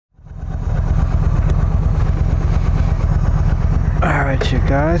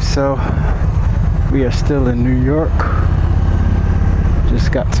guys, so we are still in New York.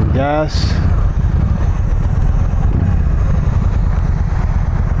 Just got some gas.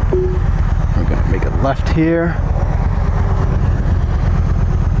 We're gonna make a left here.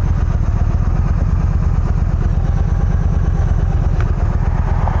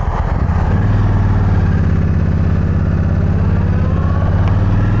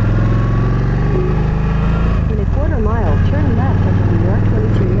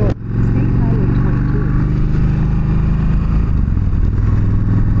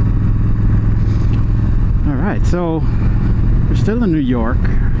 So we're still in New York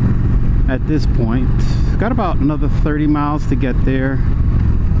at this point. Got about another 30 miles to get there,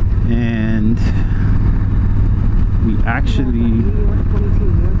 and we actually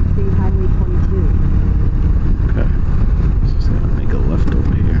okay, just gonna make a left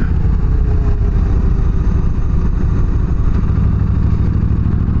over here.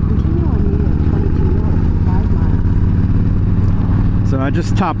 So I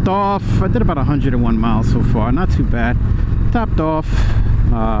just topped off. I did about 101 miles so far, not too bad. Topped off,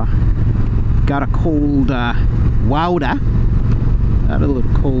 got a cold water, got a little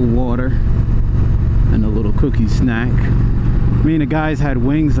cold water and a little cookie snack. Me and the guys had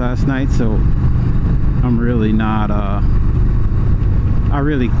wings last night, so I'm really not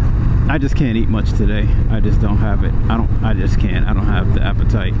I just can't eat much today. I just don't have it. I just can't. I don't have the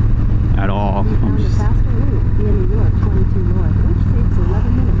appetite at all. I'm just faster route via New York 22 North, which saves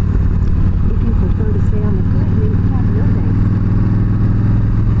 11 minutes. If you prefer to stay on the current route, tap no thanks.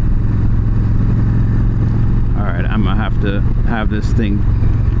 Alright, I'm gonna have to have this thing.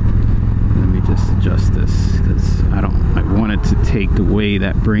 Let me just adjust this because I want it to take the way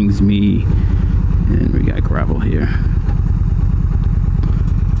that brings me. And we got gravel here.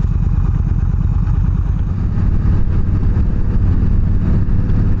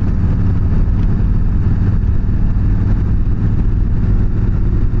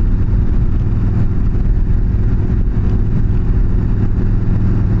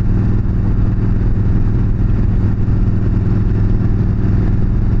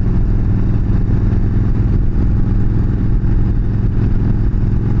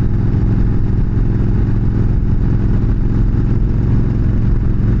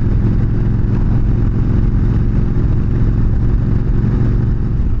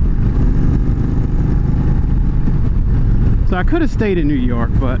 So I could have stayed in New York,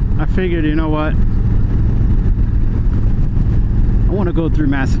 but I figured, you know what? I want to go through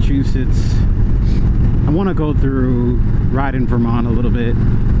Massachusetts. I want to go through ride in Vermont a little bit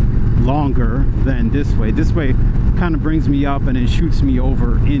longer than this way. This way kind of brings me up and then shoots me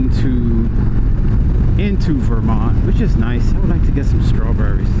over into Vermont, which is nice. I would like to get some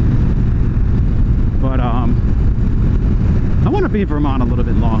strawberries. But I want to be in Vermont a little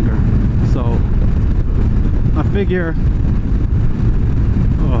bit longer. So I figure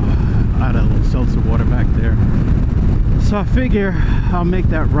I had a little seltzer water back there. So I figure I'll make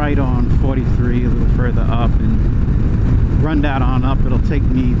that right on 43 a little further up and run that on up. It'll take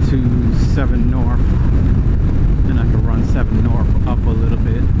me to 7 North. Then I can run 7 North up a little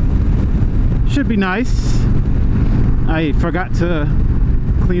bit. Should be nice. I forgot to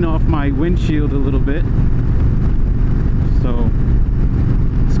clean off my windshield a little bit. So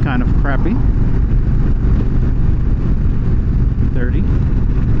it's kind of crappy. 30.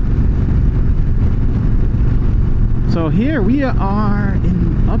 So here we are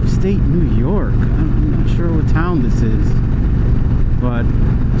in upstate New York. I'm not sure what town this is, but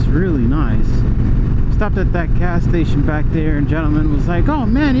it's really nice. Stopped at that gas station back there, and gentleman was like, "Oh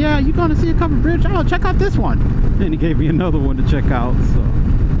man, yeah, you gonna see a covered bridge? Oh, check out this one." And he gave me another one to check out. So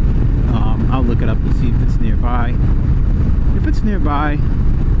I'll look it up and see if it's nearby. If it's nearby,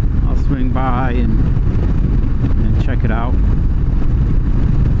 I'll swing by and check it out.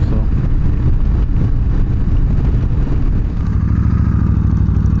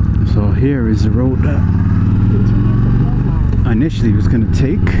 So here is the road that I initially was going to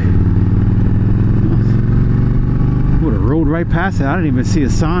take. Would have rode right past it. I didn't even see a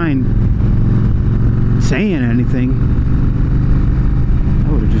sign saying anything.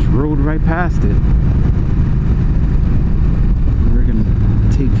 I would have just rode right past it. We're going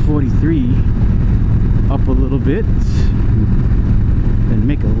to take 43 up a little bit and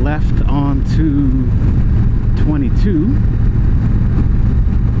make a left onto 22.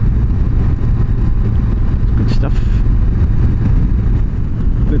 Good stuff.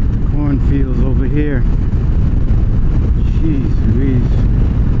 Look at the cornfields over here. Jeez Louise.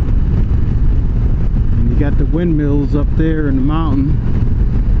 And you got the windmills up there in the mountain.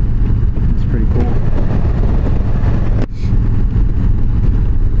 It's pretty cool.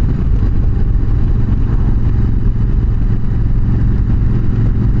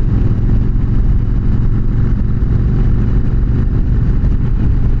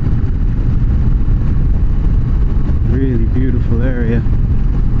 beautiful area.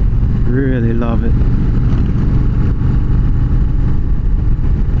 Really love it.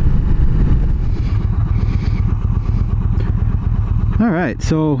 Alright,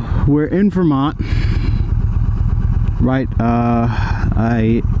 so we're in Vermont. Right,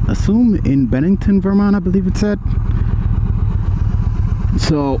 I assume in Bennington, Vermont, I believe it said.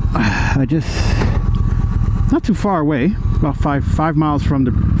 So I just, not too far away, about five miles from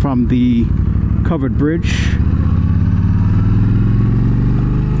the covered bridge.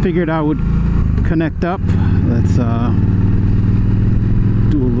 Figured I would connect up. Let's do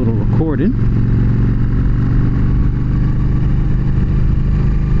a little recording.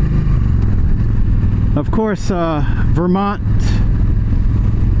 Of course, Vermont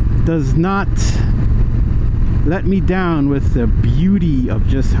does not let me down with the beauty of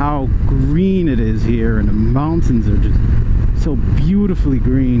just how green it is here, and the mountains are just so beautifully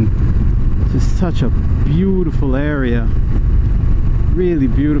green. It's just such a beautiful area, really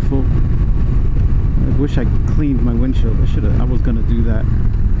beautiful. I wish I cleaned my windshield. I was gonna do that,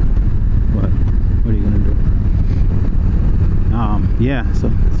 but what are you gonna do? Yeah,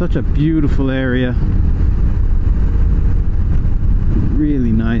 so such a beautiful area,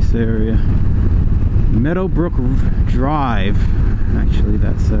 really nice area. Meadowbrook Drive, actually,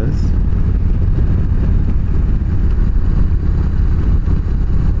 that says.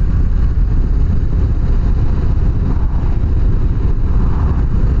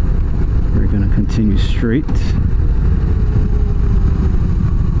 We're gonna continue straight.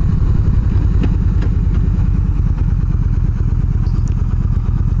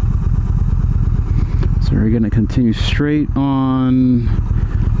 So we're gonna continue straight on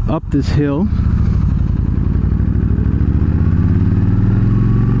up this hill.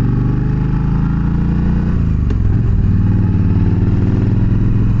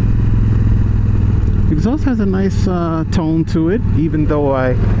 Exhaust has a nice tone to it, even though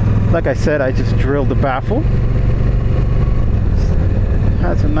like I said, I just drilled the baffle. It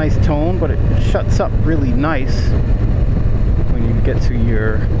has a nice tone, but it shuts up really nice when you get to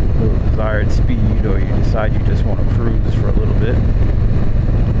your desired speed, or you decide you just want to cruise for a little bit.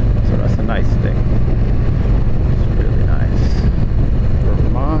 So that's a nice thing. It's really nice.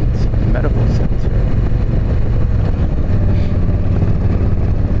 Vermont Medical Center.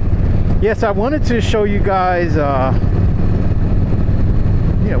 Yes, I wanted to show you guys,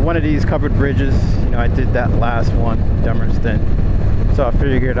 one of these covered bridges. I did that last one, Demerston. So I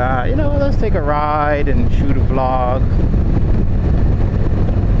figured, let's take a ride and shoot a vlog.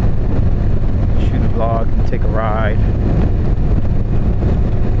 And take a ride.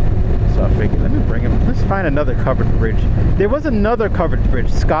 So I figured, let me bring him. Let's find another covered bridge. There was another covered bridge,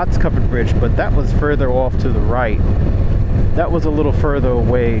 Scott's covered bridge, but that was further off to the right. That was a little further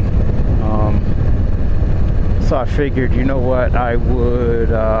away. So I figured, you know what, I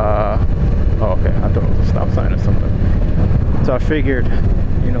would, oh, okay, I thought it was a stop sign or something. So I figured,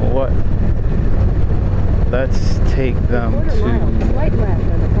 you know what, let's take them to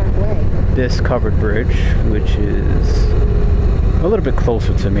this covered bridge, which is a little bit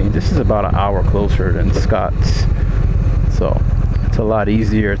closer to me. This is about an hour closer than Scott's, so it's a lot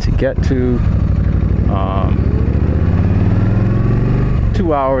easier to get to.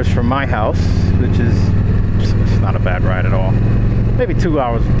 2 hours from my house, which is it's not a bad ride at all. Maybe 2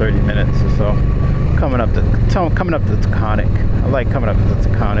 hours and 30 minutes or so. Coming up to Taconic. I like coming up to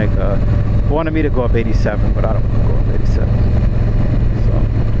Taconic. Wanted me to go up 87, but I don't want to go up 87. So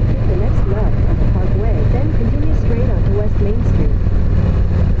take the next left on the Parkway, then continue straight onto West Main Street.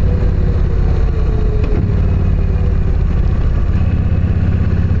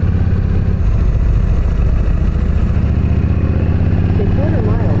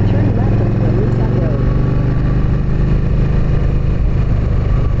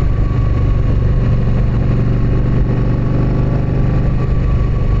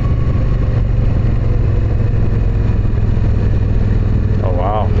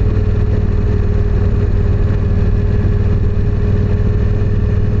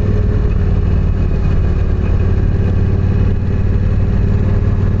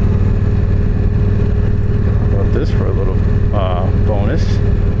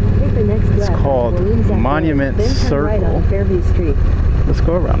 Monument Circle. Right on Fairview Street. Let's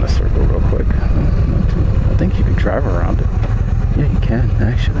go around the circle real quick. I think you can drive around it. Yeah, you can,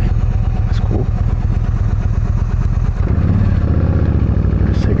 actually. That's cool.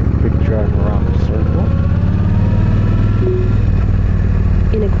 Let's take a quick drive around the circle.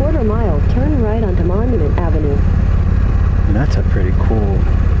 In a quarter mile, turn right onto Monument Avenue. And that's a pretty cool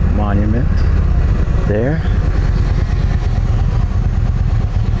monument there.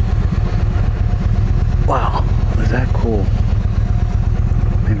 Wow, was that cool?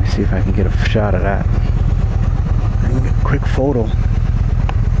 See if I can get a shot of that. I can get a quick photo.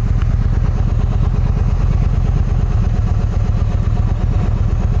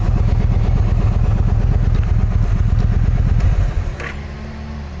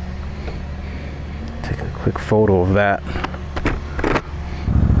 Take a quick photo of that.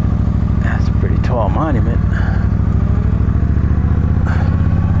 That's a pretty tall monument.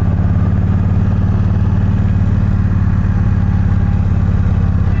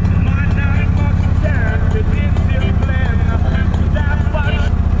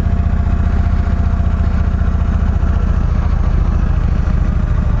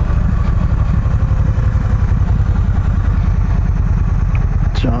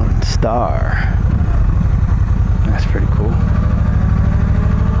 Vstar. That's pretty cool.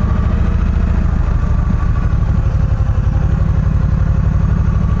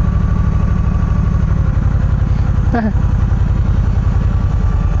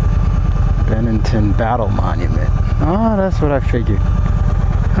 Bennington Battle Monument. Oh, that's what I figured.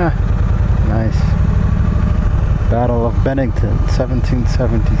 Huh. Nice. Battle of Bennington,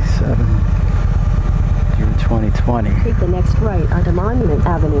 1777. 2020. Take the next right onto Monument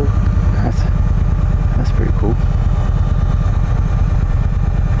Avenue. That's pretty cool.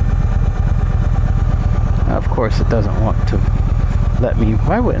 Of course, it doesn't want to let me.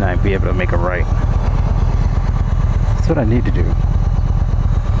 Why wouldn't I be able to make a right? That's what I need to do.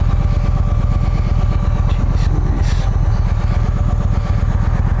 Jeez.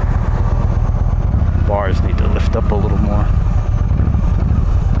 Bars need to lift up a little more.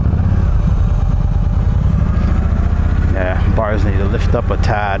 Yeah, bars need to lift up a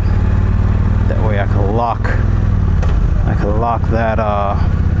tad. That way I can lock that,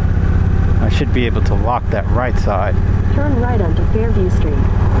 I should be able to lock that right side. Turn right onto Fairview Street.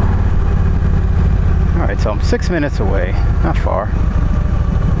 Alright, so I'm 6 minutes away. Not far.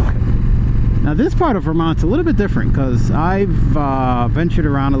 Okay. Now this part of Vermont's a little bit different because I've ventured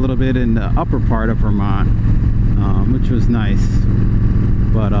around a little bit in the upper part of Vermont, which was nice.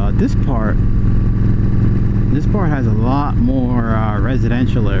 But this part has a lot more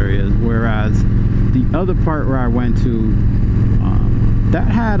residential areas, whereas the other part where I went to, that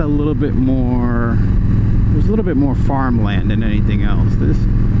had a little bit more, there was a little bit more farmland than anything else. This,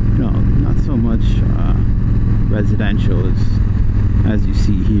 you know, not so much residential as you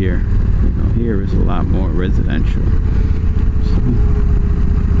see here. You know, here is a lot more residential.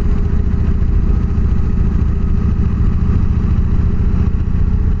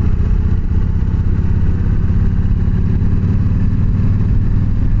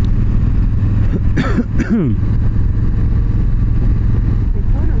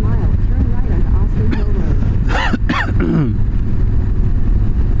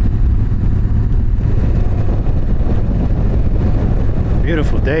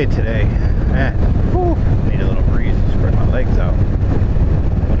 Beautiful day today. Man, whew, need a little breeze to spread my legs out.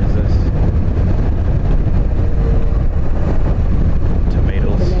 What is this?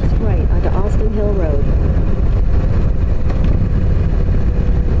 Tomatoes. The next right onto Austin Hill Road.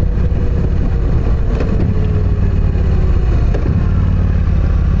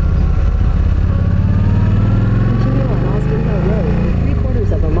 Continue on Austin Hill Road for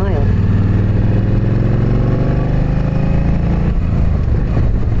 3/4 of a mile.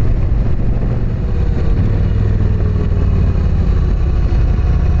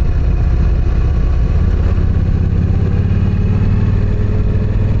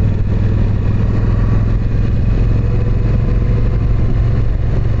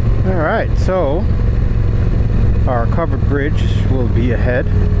 Alright, so our covered bridge will be ahead.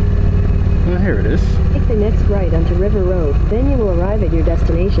 Well, here it is. Take the next right onto River Road, then you will arrive at your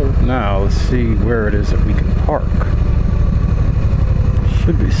destination. Now let's see where it is that we can park.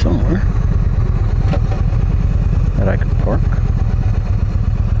 Should be somewhere that I can park.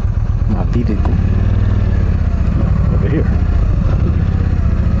 My vehicle. Over here.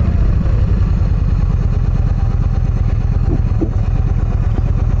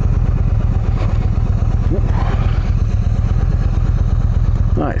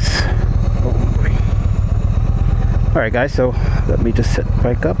 Nice. Oh boy. Alright guys, so let me just set the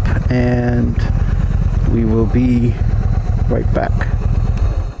bike up and we will be right back.